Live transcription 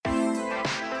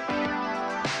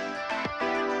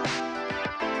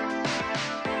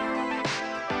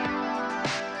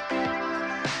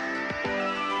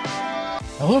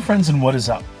Hello friends and what is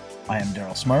up? I am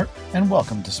Daryl Smart and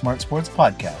welcome to Smart Sports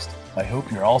Podcast. I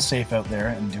hope you're all safe out there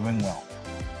and doing well.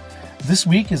 This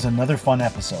week is another fun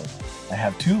episode. I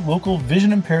have two local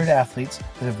vision impaired athletes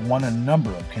that have won a number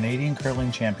of Canadian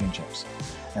curling championships.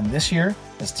 And this year,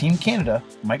 as Team Canada,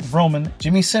 Mike Vroman,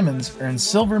 Jimmy Simmons earned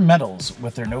silver medals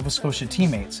with their Nova Scotia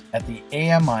teammates at the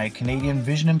AMI Canadian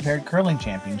Vision Impaired Curling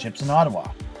Championships in Ottawa.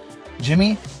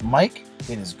 Jimmy, Mike,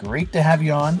 it is great to have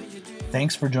you on.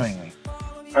 Thanks for joining me.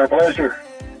 Our pleasure.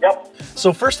 Yep.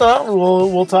 So first off,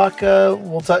 we'll talk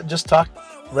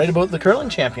right about the curling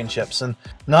championships. And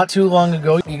not too long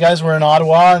ago, you guys were in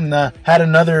Ottawa and had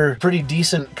another pretty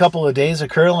decent couple of days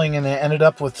of curling, and it ended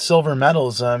up with silver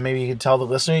medals. Maybe you could tell the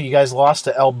listener you guys lost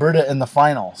to Alberta in the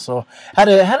final. So how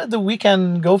did the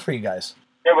weekend go for you guys?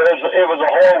 It was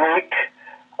a whole week.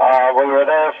 We were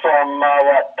there from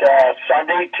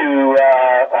Sunday to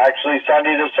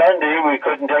Sunday to Sunday. We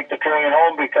couldn't take the train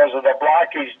home because of the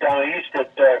blockies down east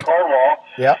at Cornwall.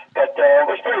 Yeah. But it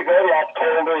was pretty good. A lot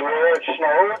colder here. It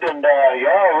snowed, and we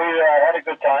had a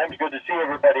good time. It's good to see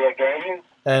everybody again.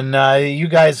 And you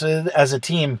guys, as a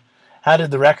team, how did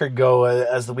the record go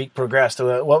as the week progressed?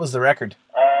 What was the record?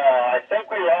 I think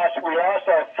we lost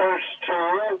our first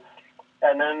two.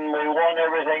 And then we won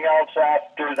everything else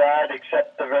after that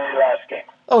except the very last game.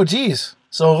 Oh, geez.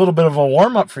 So a little bit of a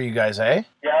warm-up for you guys, eh?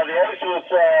 Yeah, the ice was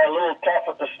a little tough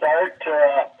at the start.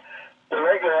 The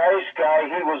regular ice guy,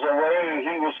 he was away.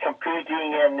 He was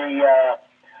competing in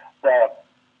the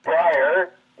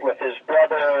Brier with his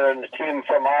brother and the team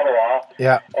from Ottawa.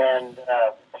 Yeah. And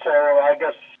so I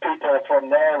guess people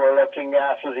from there were looking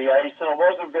after the ice, and it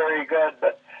wasn't very good,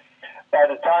 but by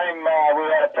the time we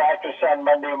had a practice on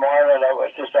Monday morning, it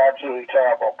was just absolutely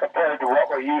terrible compared to what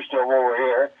we're used to over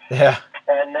here. Yeah.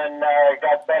 And then it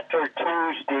got better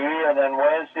Tuesday, and then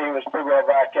Wednesday was pretty well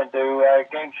back into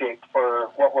game shape for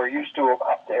what we're used to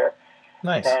up there.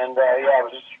 Nice. And it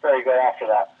was just very good after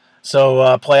that.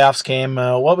 So playoffs came.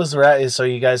 What was the so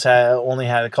you guys only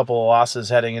had a couple of losses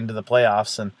heading into the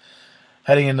playoffs, and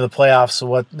heading into the playoffs,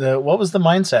 what was the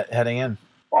mindset heading in?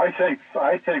 Well, I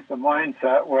think the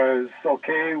mindset was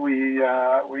okay. We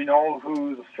know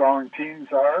who the strong teams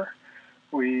are.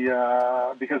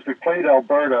 Because we played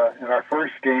Alberta in our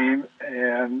first game,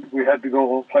 and we had to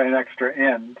go play an extra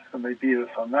end, and they beat us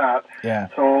on that. Yeah.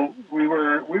 So we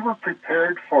were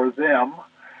prepared for them,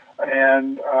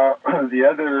 and the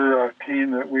other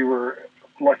team that we were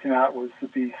looking at was the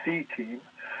BC team,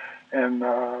 and.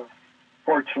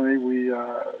 Fortunately, we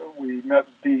met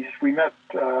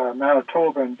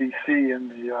Manitoba and BC in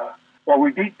the we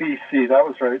beat BC, that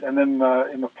was right, and then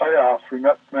in the playoffs we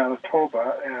met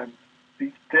Manitoba and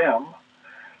beat them.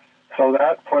 So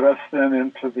that put us then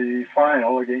into the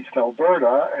final against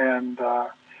Alberta, and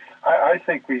I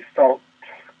think we felt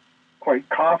quite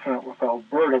confident with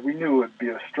Alberta. We knew it'd be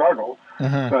a struggle,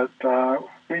 but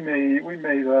we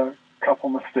made a couple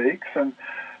mistakes and.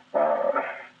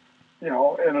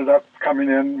 Ended up coming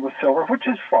in with silver, which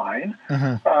is fine.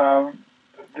 You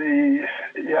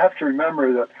have to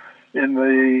remember that in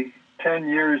the 10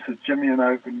 years that Jimmy and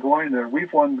I have been going there,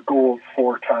 we've won the gold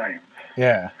 4 times.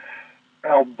 Yeah.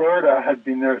 Alberta had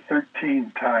been there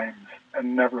 13 times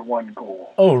and never won gold.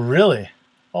 Oh, really?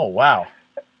 Oh, wow.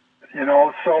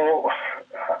 So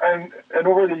and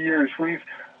over the years we've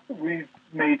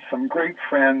made some great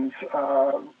friends.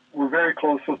 We're very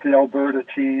close with the Alberta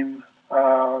team.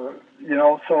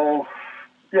 So,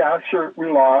 yeah, sure, we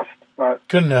lost, but...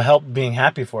 Couldn't have helped being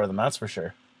happy for them, that's for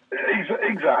sure.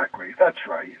 Exactly, that's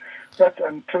right.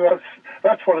 And to us,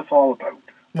 that's what it's all about.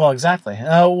 Well, exactly.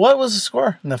 What was the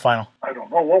score in the final? I don't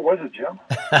know. What was it, Jim?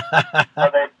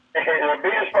 They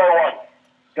beat us by 1.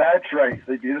 That's right.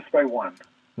 They beat us by 1.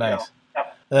 Nice.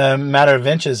 Matter of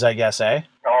inches, I guess, eh?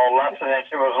 Oh, less than an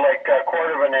inch. It was like a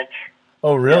quarter of an inch.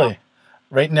 Oh, really? Yeah.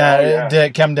 Right now, Did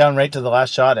it come down right to the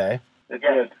last shot, eh? It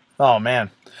did. Oh, man.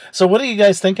 So what are you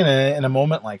guys thinking in a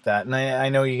moment like that? And I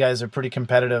know you guys are pretty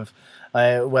competitive,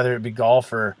 whether it be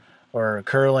golf or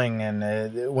curling. And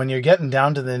when you're getting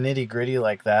down to the nitty-gritty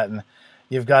like that, and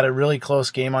you've got a really close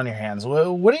game on your hands,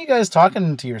 what are you guys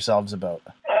talking to yourselves about?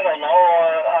 I don't know.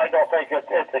 I don't think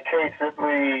it's the case that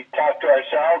we talk to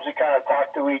ourselves. We kind of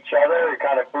talk to each other. We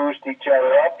kind of boost each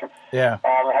other up. Yeah.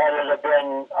 Had it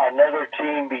been another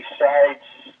team besides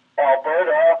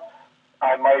Alberta,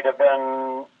 I might have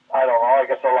been, I don't know, I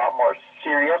guess a lot more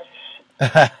serious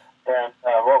than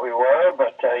what we were.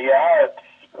 But, it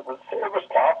was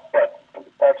tough, but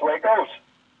that's the way it goes.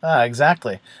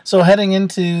 Exactly. So heading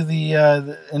into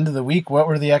the week, what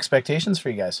were the expectations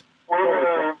for you guys? We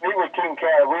were Team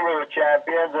Canada. We were the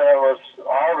champions,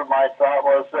 and my thought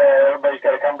was everybody's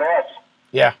got to come to us.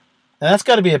 Yeah. And that's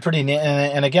got to be a pretty neat.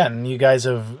 And again, you guys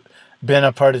have been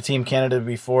a part of Team Canada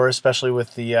before, especially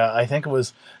with the I think it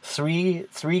was three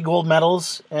gold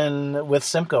medals with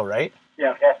Simcoe, right?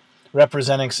 Yeah.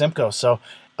 Representing Simcoe. So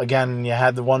again, you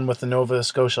had the one with the Nova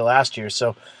Scotia last year.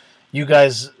 So you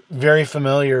guys very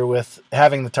familiar with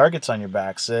having the targets on your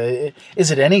backs.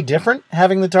 Is it any different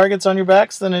having the targets on your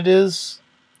backs than it is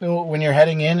when you're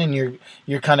heading in and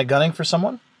you're kind of gunning for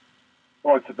someone?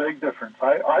 Well, it's a big difference.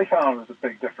 I found it was a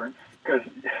big difference because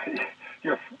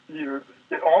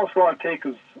all it's going to take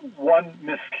is one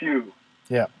miscue.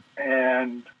 Yeah.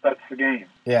 And that's the game.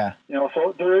 Yeah.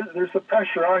 So there's the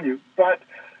pressure on you. But,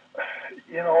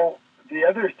 the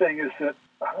other thing is that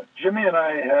Jimmy and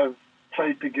I have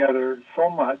played together so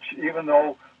much, even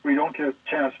though we don't get a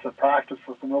chance to practice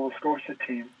with the Nova Scotia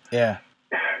team. Yeah.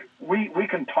 We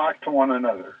can talk to one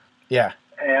another. Yeah.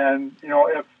 And,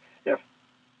 if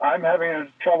I'm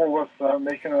having trouble with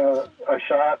making a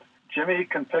shot, Jimmy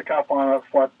can pick up on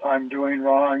what I'm doing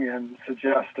wrong and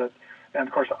suggest it. And,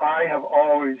 of course,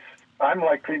 I'm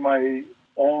likely my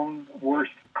own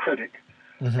worst critic.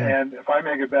 Mm-hmm. And if I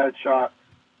make a bad shot,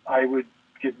 I would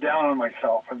get down on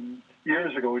myself. And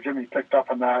years ago, Jimmy picked up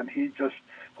on that, and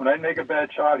when I make a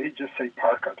bad shot, he'd just say,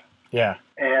 "Park it." Yeah.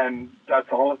 And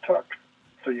that's all it took.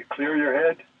 So you clear your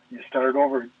head, you start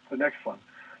over the next one.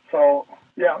 So,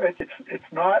 yeah,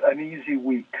 it's not an easy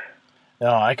week.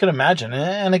 No, I could imagine.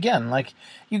 And again, like,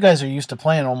 you guys are used to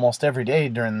playing almost every day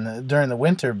during the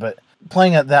winter, but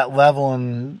playing at that level,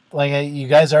 and like, you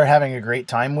guys are having a great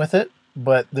time with it,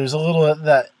 but there's a little of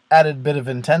that added bit of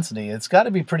intensity. It's got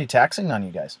to be pretty taxing on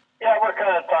you guys. Yeah, we're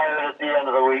kind of tired at the end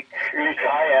of the week. At least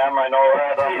I am. I know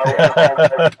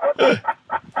that.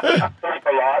 I sleep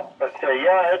a lot, but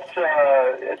yeah,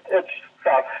 it's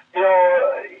tough.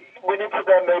 When you put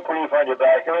that maple leaf on your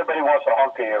back, everybody wants a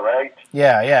hunk of you, right?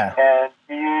 Yeah, yeah. And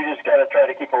you just got to try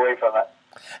to keep away from it.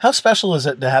 How special is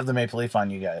it to have the maple leaf on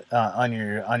you guys on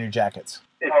your jackets?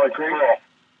 It's a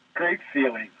great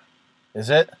feeling. Is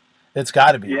it? It's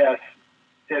got to be. Yes,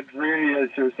 it really is.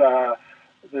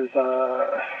 There's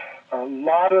a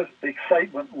lot of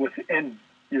excitement within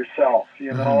yourself,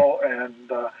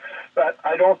 and but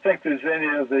I don't think there's any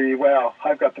of the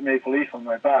I've got the maple leaf on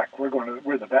my back. We're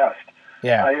the best.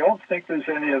 Yeah. I don't think there's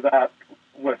any of that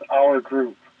with our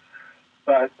group,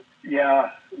 but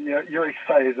yeah, you're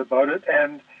excited about it,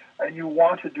 and you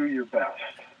want to do your best.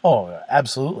 Oh,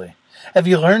 absolutely. Have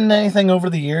you learned anything over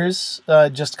the years,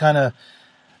 just kind of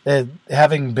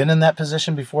having been in that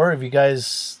position before? Have you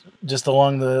guys, just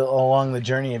along the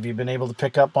journey, have you been able to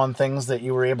pick up on things that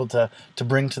you were able to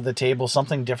bring to the table,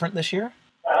 something different this year?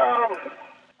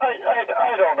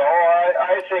 I don't know.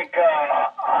 I think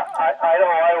I know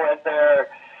I went there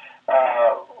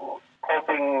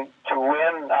hoping to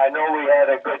win. I know we had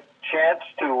a good chance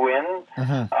to win.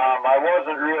 Mm-hmm. I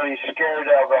wasn't really scared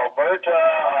of Alberta.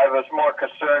 I was more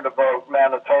concerned about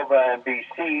Manitoba and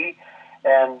BC,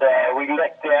 and we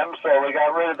licked them, so we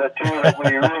got rid of the two that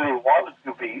we really wanted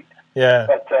to beat. Yeah.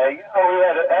 But we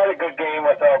had a good game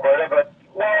with Alberta, but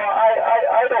no,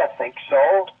 I don't think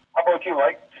so. How about you,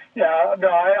 Mike? Yeah, no,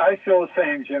 I feel the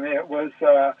same, Jimmy. It was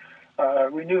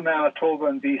we knew Manitoba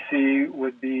and BC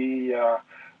would be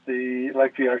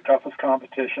our toughest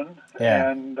competition.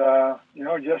 Yeah. And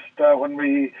just when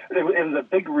it was a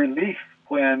big relief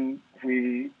when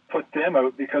we put them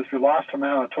out, because we lost to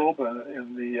Manitoba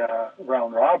in the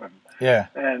round robin. Yeah.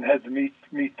 And had to meet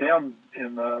them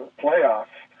in the playoffs.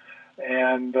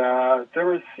 And there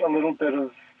was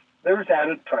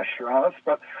added pressure on us,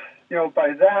 but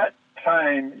by that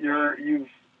time you've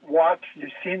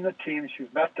seen the teams,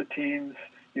 you've met the teams,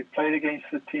 you've played against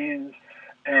the teams,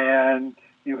 and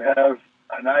you have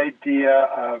an idea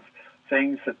of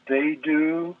things that they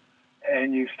do,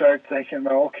 and you start thinking,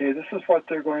 well, okay, this is what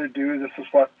they're going to do, this is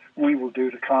what we will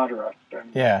do to counter it,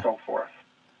 and so forth.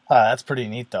 That's pretty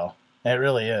neat, though. It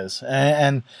really is.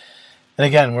 And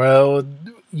again,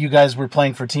 you guys were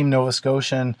playing for Team Nova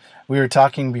Scotia, and we were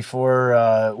talking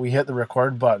before we hit the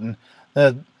record button.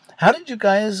 How did you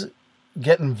guys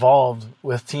get involved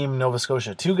with Team Nova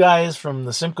Scotia? Two guys from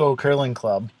the Simcoe Curling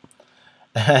Club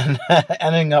and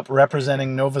ending up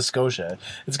representing Nova Scotia.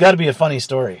 It's got to be a funny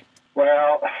story.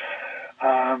 Well,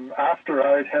 after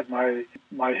I'd had my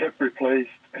hip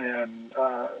replaced, and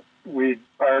our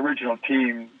original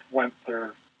team went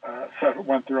their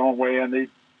own way, and they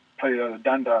played out of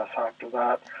Dundas after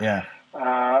that. Yeah.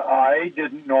 I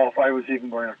didn't know if I was even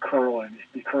going to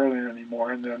be curling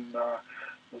anymore, and then the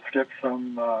skip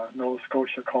from Nova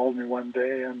Scotia called me one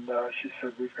day, and she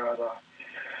said, "We've got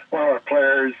one of our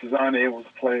players players is unable to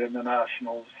play in the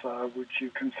Nationals. Would you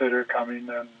consider coming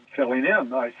and filling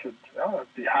in? I said, oh,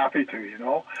 I'd be happy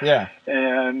to, Yeah.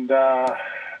 And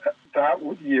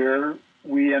that year,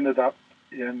 we ended up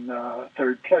in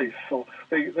third place. So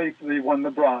they won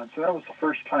the bronze. And that was the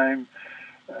first time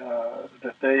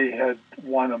that they had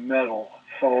won a medal.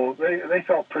 So they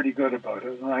felt pretty good about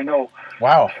it. And I know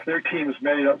their team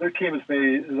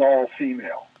is all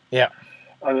female. Yeah.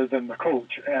 Other than the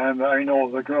coach. And I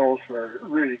know the girls were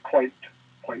really quite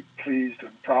pleased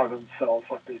and proud of themselves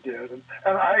what they did. And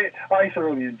I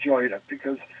thoroughly enjoyed it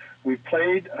because we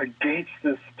played against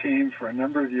this team for a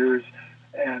number of years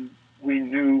and we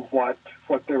knew what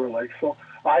they were like. So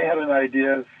I had an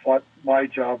idea of what my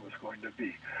job was going to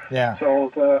be. Yeah.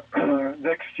 So the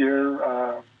next year,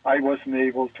 I wasn't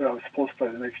able to. I was supposed to play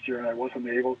the next year, and I wasn't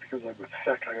able because I was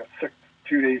sick. I got sick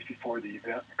 2 days before the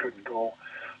event and couldn't go.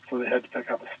 So they had to pick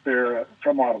up a spare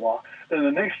from Ottawa. Then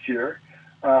the next year,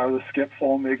 the skip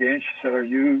phoned me again. She said, "Are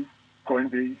you going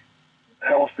to be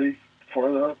healthy for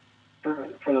the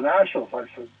Nationals?" I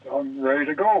said, "I'm ready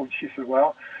to go." And she said,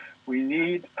 "Well, we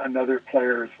need another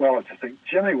player as well. Do you think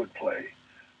Jimmy would play?"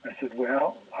 I said,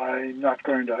 "Well, I'm not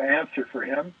going to answer for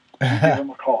him. You give him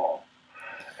a call."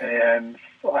 And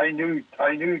I knew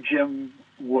Jim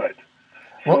would.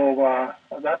 So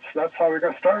that's how we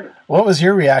got started. What was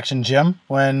your reaction, Jim,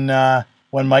 when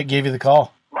Mike gave you the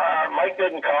call? Mike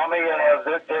didn't call me.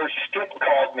 Their skip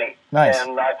called me. Nice.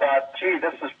 And I thought, gee,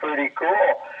 this is pretty cool.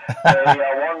 The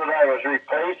one that I was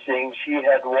replacing, she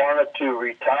had wanted to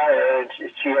retire, and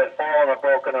she had fallen and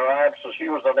broken her arm, so she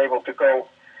was unable to go.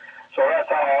 So that's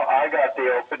how I got the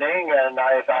opening, and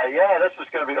I thought, yeah, this is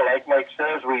going to be like Mike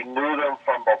says. We knew them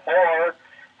from before,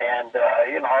 and,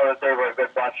 that they were a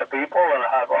good bunch of people, and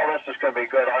I thought, well, this is going to be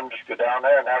good. I'm just go down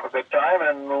there and have a good time,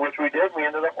 and which we did. We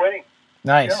ended up winning.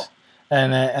 Nice. Yeah.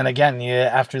 And again,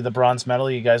 after the bronze medal,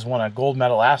 you guys won a gold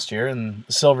medal last year and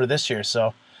silver this year,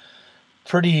 so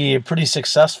pretty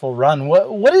successful run.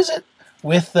 What is it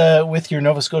with your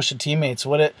Nova Scotia teammates?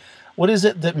 What is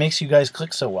it that makes you guys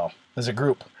click so well as a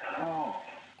group?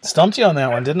 Stumped you on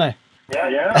that one, didn't I?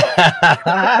 Yeah.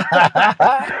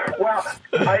 Well,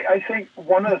 I think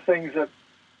one of the things that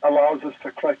allows us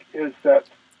to click is that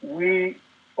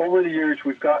over the years,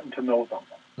 we've gotten to know them.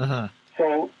 Mm-hmm.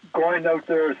 So going out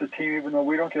there as a team, even though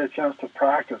we don't get a chance to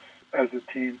practice as a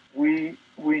team, we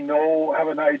have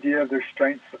an idea of their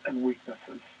strengths and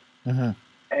weaknesses. Mm-hmm.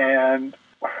 And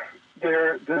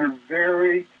they're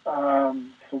very,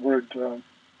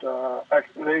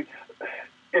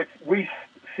 if we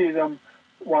see them,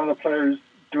 one of the players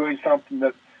doing something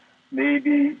that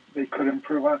maybe they could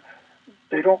improve on,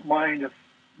 they don't mind if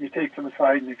you take them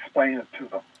aside and explain it to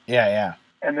them. Yeah.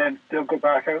 And then they'll go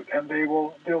back out and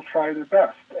they'll try their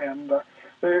best. And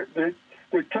they're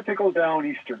typical Down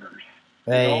Easterners.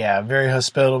 Very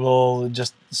hospitable,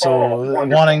 just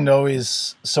wanting to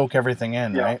always soak everything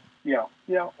in, right? Yeah.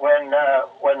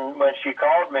 When she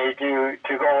called me to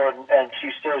go and she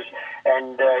says,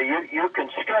 and you can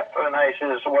skip, and I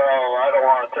says, well, I don't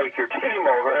want to take your team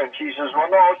over, and she says, well,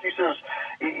 no, she says,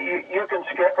 you can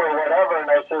skip or whatever,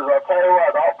 and I says, I'll tell you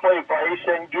what, I'll play vice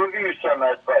and give you some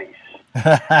advice.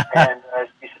 And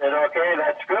she said, okay,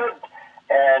 that's good.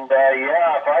 And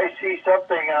if I see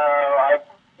something,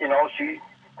 she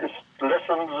just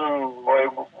listens and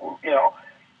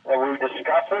we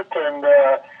discuss it. And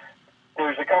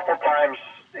there's a couple times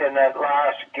in that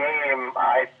last game,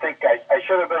 I think I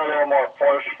should have been a little more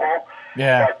forceful.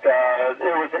 Yeah. But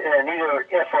it was neither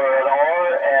if or an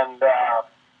or. And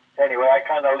anyway, I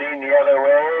kind of leaned the other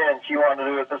way, and she wanted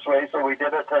to do it this way, so we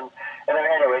did it. And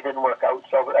anyway, it didn't work out.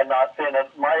 So I'm not saying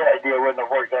that my idea wouldn't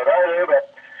have worked out either,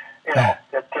 but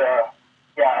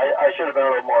I should have been a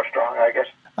little more strong, I guess.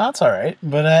 That's all right.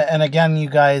 But and again, you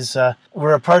guys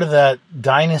were a part of that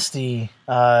dynasty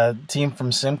team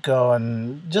from Simcoe,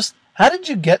 and just how did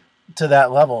you get to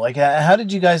that level? Like, how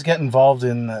did you guys get involved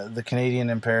in the Canadian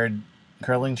Impaired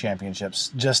Curling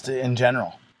Championships, just in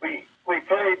general? We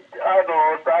played, I don't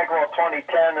know, back about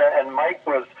 2010, and Mike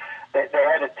was. They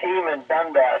had a team in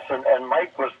Dundas, and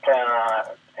Mike was playing on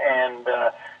it, and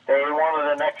they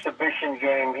wanted an exhibition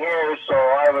game here, so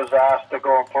I was asked to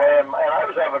go and play him, and I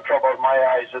was having trouble with my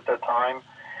eyes at the time,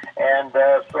 and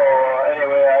so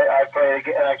anyway, I played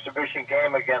an exhibition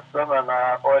game against them, and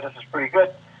boy, this is pretty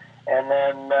good. And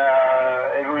then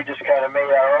we just kind of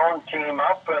made our own team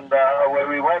up, and away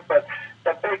we went. But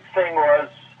the big thing was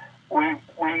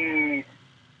we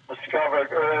discovered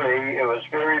early it was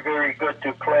very, very good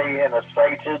to play in a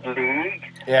sighted league.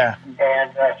 Yeah.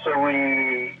 And so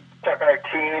we took our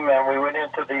team and we went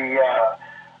into the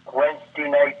Wednesday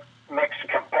night mixed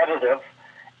competitive,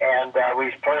 And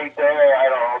we played there, I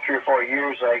don't know, 3 or 4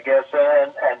 years, I guess,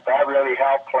 and that really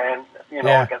helped playing,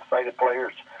 against sighted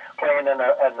players. Playing in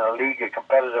a league, a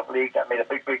competitive league, that made a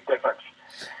big, big difference.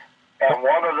 And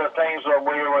one of the things when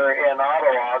we were in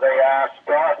Ottawa, they asked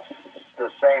us the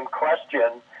same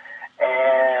question,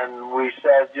 and we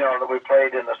said, that we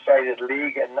played in the sighted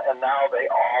league, and now they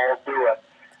all do it.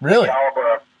 Really?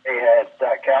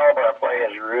 That caliber of play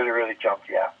has really, really jumped,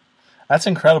 yeah. That's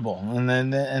incredible.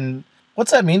 And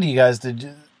what's that mean to you guys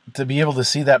to be able to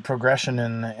see that progression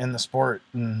in the sport,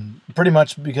 and pretty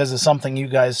much because of something you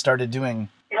guys started doing?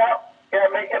 Yeah,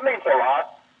 it means a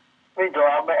lot. It means a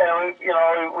lot. And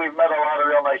we've met a lot of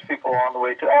real nice people along the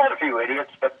way too. I had a few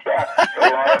idiots, but a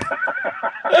lot.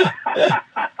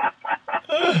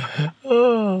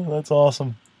 Oh, that's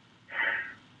awesome.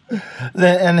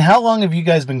 And how long have you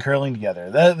guys been curling together?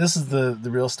 This is the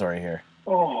real story here.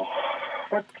 Oh,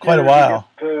 quite a while.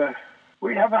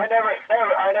 We haven't. I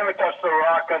never touched the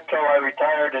rock until I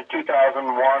retired in 2001,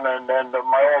 and then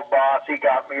my old boss, he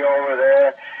got me over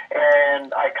there,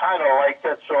 and I kind of liked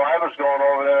it. So I was going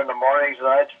over there in the mornings, and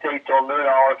I'd stay till noon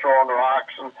hour throwing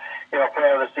rocks and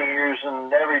playing with the seniors,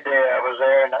 and every day I was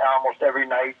there, and almost every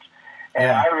night. And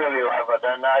I really love it,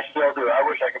 and I still do. I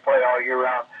wish I could play all year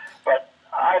round, but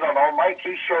I don't know. Mike,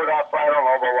 he showed up. I don't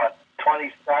know about what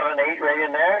 27, 8 right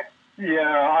in there.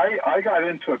 Yeah, I got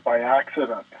into it by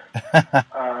accident.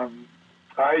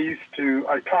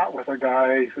 I taught with a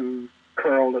guy who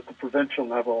curled at the provincial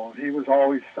level, and he was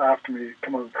always after me,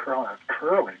 come on,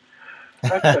 curling.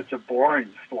 That's such a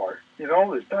boring sport. I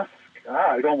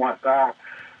don't want that.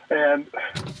 And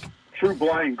through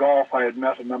blind golf, I had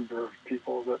met a number of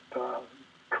people that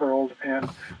curled, and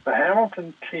the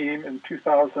Hamilton team in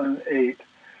 2008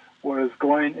 was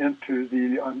going into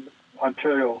the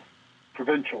Ontario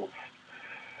provincials.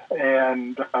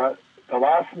 And the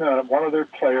last minute, one of their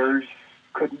players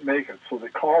couldn't make it, so they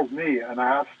called me and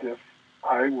asked if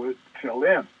I would fill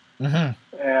in.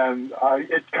 Mm-hmm. And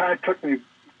it kind of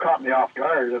caught me off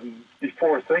guard, and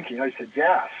before thinking, I said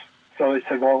yes. So they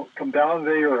said, well, come down a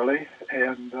day early,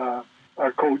 and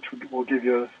our coach will give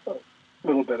you a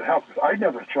little bit of help. Because I'd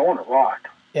never thrown a rock.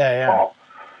 Yeah. Oh.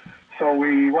 So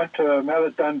we went to met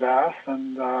at Dundas,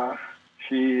 and the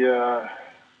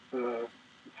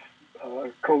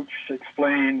coach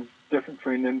explained different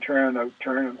between in-turn and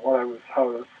out-turn and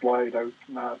how to slide out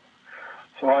and that.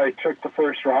 So I took the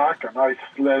first rock, and I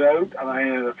slid out, and I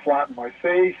ended up flat in my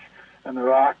face, and the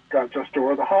rock got just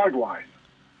over the hog line.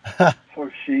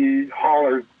 So she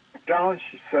hollered down.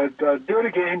 She said, do it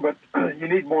again, but you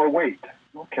need more weight.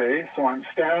 Okay, so I'm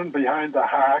standing behind the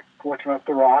hack, looking at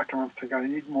the rock, and I'm thinking, I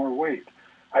need more weight.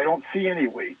 I don't see any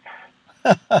weights.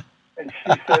 And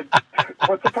she said,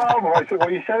 what's the problem? I said,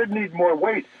 well, you said I need more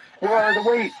weight. Where are the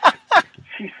weights?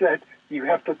 She said, you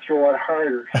have to throw it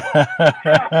harder.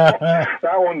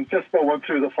 That one just about went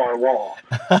through the far wall.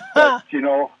 But,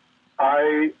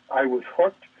 I was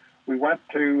hooked. We went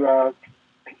to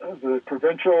the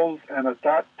provincials, and at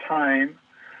that time,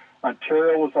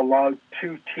 Ontario was allowed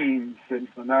 2 teams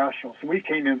into the nationals. So we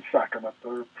came in second at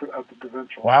the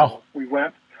provincial. Wow. So we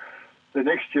went. The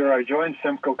next year, I joined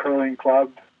Simcoe Curling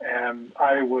Club, and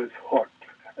I was hooked.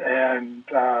 And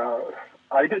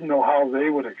I didn't know how they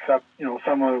would accept,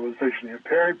 someone who was visually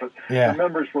impaired, but the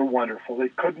members were wonderful. They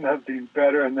couldn't have been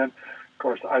better. And then, of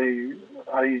course, I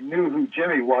knew who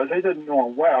Jimmy was. I didn't know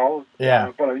him well,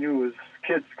 but I knew his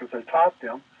kids because I taught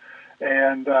them.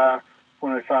 And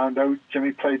when I found out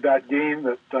Jimmy played that game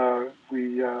that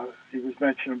he was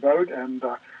mentioning about, and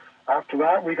after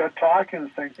that we got talking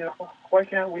and thinking, why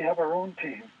can't we have our own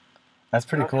team? That's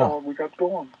pretty cool. That's how we got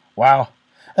going. Wow.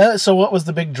 So what was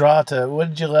the big draw what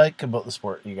did you like about the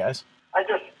sport, you guys? I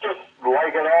just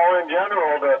like it all in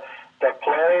general, the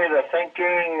play, the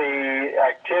thinking, the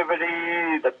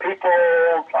activity, the people.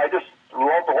 I just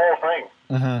love the whole thing.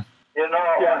 Mm-hmm.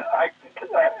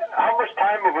 How much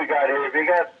time have we got here? Have you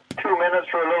got 2 minutes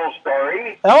for a little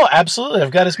story? Oh, absolutely.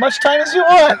 I've got as much time as you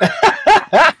want.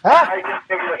 I can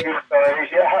give you a few stories,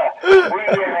 yeah. We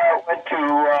went to,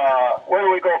 where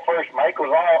did we go first, Mike? It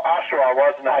was Oshawa,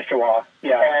 wasn't it? Oshawa,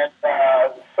 yeah.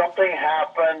 And something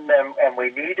happened, and we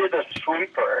needed a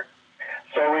sweeper.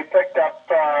 So we picked up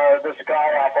this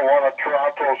guy off of one of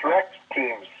Toronto's rec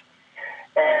teams.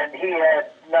 And he had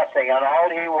nothing, and all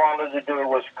he wanted to do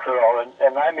was curl.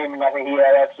 And I mean nothing, he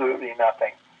had absolutely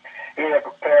nothing. He had a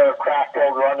pair of craft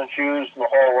old running shoes and the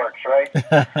whole works, right?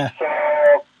 So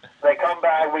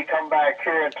we come back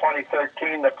here in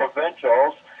 2013, the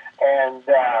provincials, and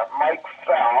Mike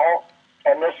fell,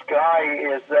 and this guy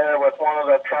is there with one of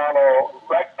the Toronto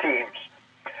rec teams.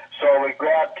 So we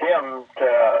grabbed him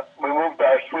we moved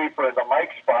our sweeper into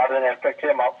Mike's spot and then picked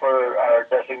him up for our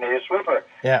designated sweeper.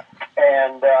 Yeah.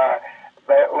 And,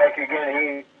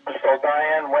 so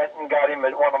Diane went and got him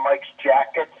one of Mike's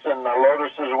jackets, and the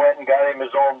Lotuses went and got him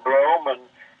his own broom,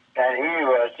 and he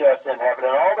was just in heaven.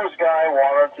 And all this guy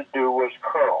wanted to do was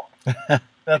curl.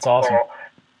 That's awesome. So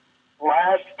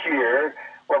last year,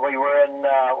 when we were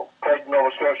played in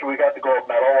Nova Scotia, we got the gold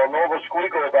medal. Well, we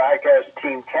go back as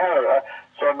Team Canada,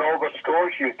 so Nova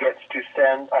Scotia gets to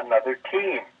send another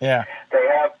team. Yeah. They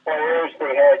have players,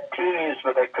 they had teams,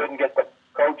 but they couldn't get the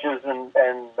coaches and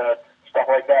stuff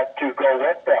like that to go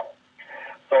with them.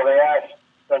 So they asked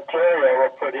Ontario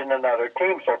to put in another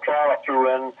team. So Toronto threw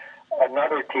in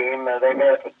another team. They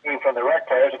made up a team from the rec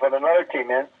players and put another team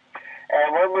in.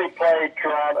 And when we played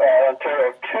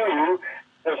Ontario 2,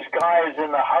 this guy is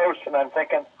in the house, and I'm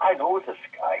thinking, I know this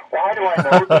guy. Why do I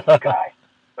know this guy?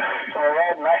 So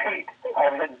that night,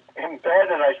 I'm in bed,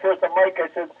 and I said to Mike, I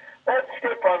said, let's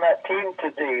skip on that team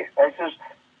today. I says,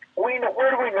 where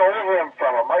do we know him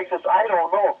from? Mike says, I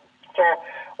don't know. So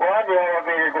we're on the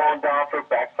elevator going down for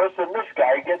breakfast, and this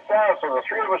guy gets out. So the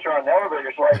three of us are on the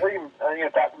elevator. So I heard him,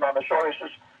 tap him on the shoulder. He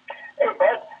says, hey,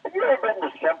 bud, have you ever been to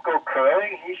Simcoe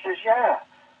Curling? He says, yeah.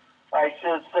 I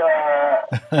says,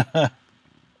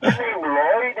 his name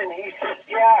Lloyd? And he says,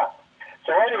 yeah.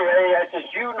 So anyway, I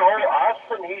says, you know us?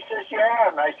 And he says,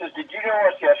 yeah. And I says, did you know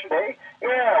us yesterday?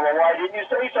 Yeah. Well, why didn't you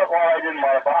say something? Well, I didn't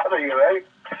want to bother you, right?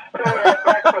 So we had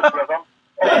breakfast with him,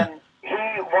 and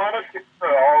he wanted to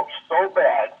curl so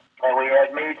bad, and we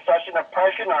had made such an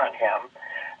impression on him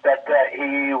that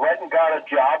he went and got a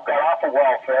job, got off of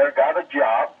welfare, got a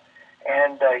job,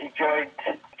 and he joined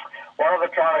one of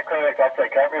the Toronto Curling Cups. I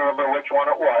can't remember which one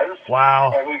it was.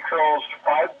 Wow. And he curls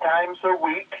 5 times a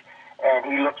week, and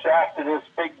he looks after this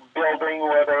big building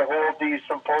where they hold these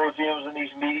symposiums and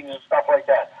these meetings and stuff like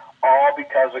that, all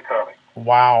because of curling.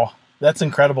 Wow. That's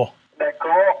incredible. Isn't that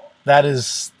cool?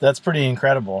 That's pretty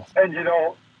incredible. And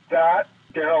that,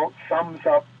 Daryl, sums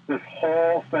up this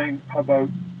whole thing about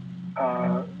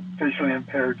visually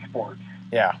impaired sports.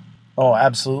 Yeah. Oh,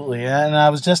 absolutely. And I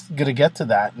was just going to get to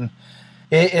that. And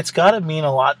it's got to mean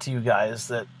a lot to you guys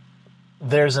that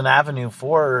there's an avenue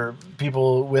for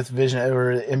people with vision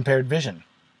or impaired vision.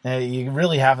 You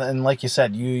really have, and like you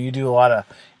said, you do a lot of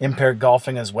impaired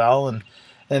golfing as well.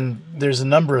 And there's a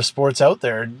number of sports out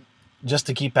there just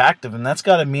to keep active, and that's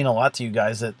got to mean a lot to you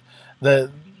guys that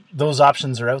those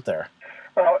options are out there.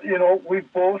 Well, we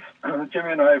both,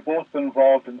 Jimmy and I, have both been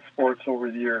involved in sports over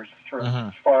the years,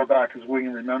 as far back as we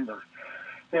can remember.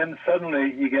 Then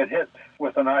suddenly you get hit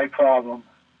with an eye problem,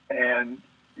 and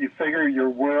you figure your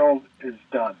world is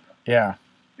done. Yeah,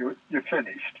 you're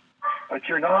finished, but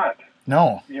you're not.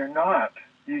 No, you're not.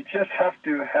 You just have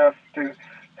to have you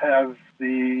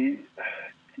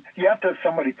have to have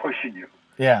somebody pushing you.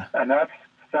 Yeah. And that's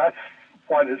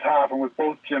what has happened with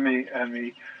both Jimmy and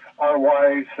me. Our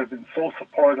wives have been so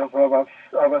supportive of us,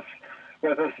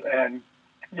 and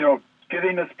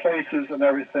getting us places and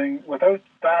everything. Without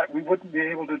that, we wouldn't be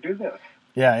able to do this.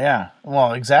 Yeah.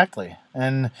 Well, exactly.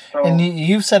 And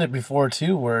you've said it before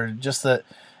too, where just that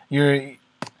you're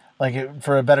like,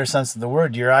 for a better sense of the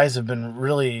word, your eyes have been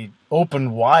really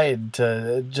opened wide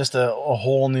to just a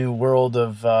whole new world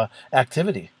of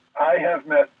activity. I have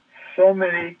met so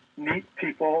many neat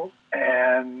people,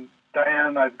 and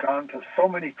Diane, I've gone to so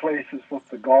many places with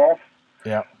the golf.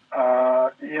 Yeah.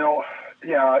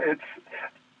 It's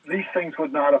these things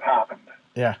would not have happened.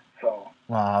 Yeah. So.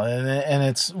 Wow, and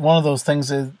it's one of those things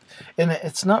that, and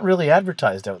it's not really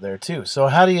advertised out there too. So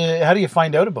how do you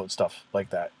find out about stuff like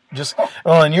that? Just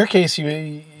in your case,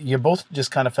 you both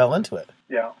just kind of fell into it.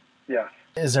 Yeah. Yeah.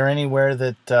 Is there anywhere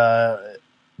that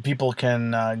people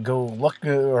can go look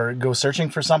or go searching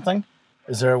for something?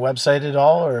 Is there a website at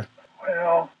all, or?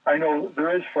 Well, I know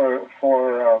there is for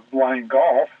blind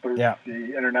golf. There's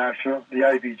the international, the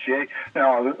IBJ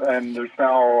now, and there's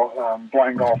now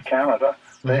Blind Golf Canada.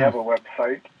 They have a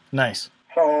website. Nice.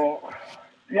 So,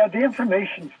 yeah, the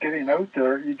information's getting out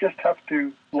there. You just have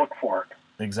to look for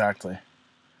it. Exactly.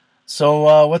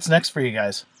 So, what's next for you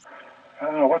guys? I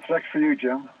don't know. What's next for you,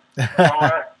 Jim?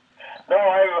 No,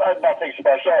 I've nothing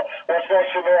special. What's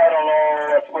next for me, I don't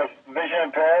know. With vision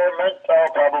impairment,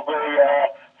 probably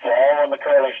fall when the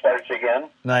curling starts again.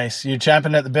 Nice. You're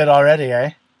champing at the bit already,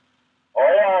 eh?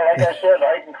 Oh yeah, like I said,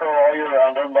 I can curl all year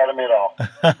round. Doesn't bother me at all.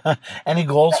 Any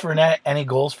goals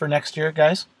for next year,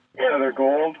 guys? Yeah, they're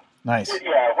gold. Nice.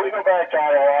 Yeah, if we go back to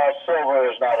Ottawa,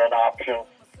 silver is not an option.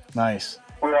 Nice.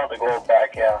 We want the gold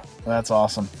back, yeah. That's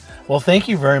awesome. Well, thank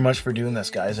you very much for doing this,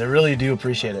 guys. I really do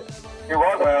appreciate it. You're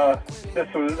welcome. Well,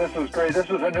 this was great. This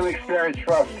was a new experience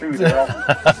for us too,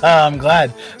 Daryl. I'm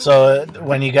glad. So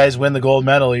when you guys win the gold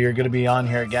medal, you're going to be on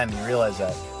here again. You realize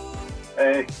that?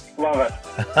 Hey, love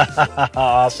it.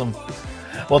 Awesome.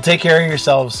 Well, take care of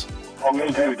yourselves. I'll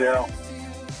do, Daryl.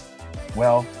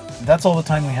 Well, that's all the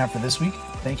time we have for this week.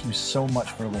 Thank you so much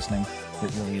for listening.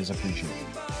 It really is appreciated.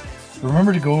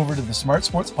 Remember to go over to the Smart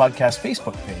Sports Podcast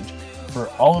Facebook page for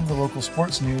all of the local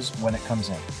sports news when it comes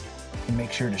in. And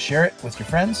make sure to share it with your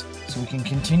friends so we can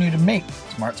continue to make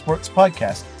Smart Sports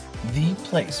Podcast the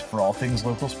place for all things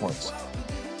local sports.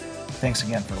 Thanks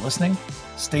again for listening.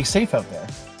 Stay safe out there.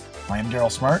 I am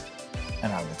Daryl Smart,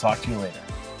 and I will talk to you later.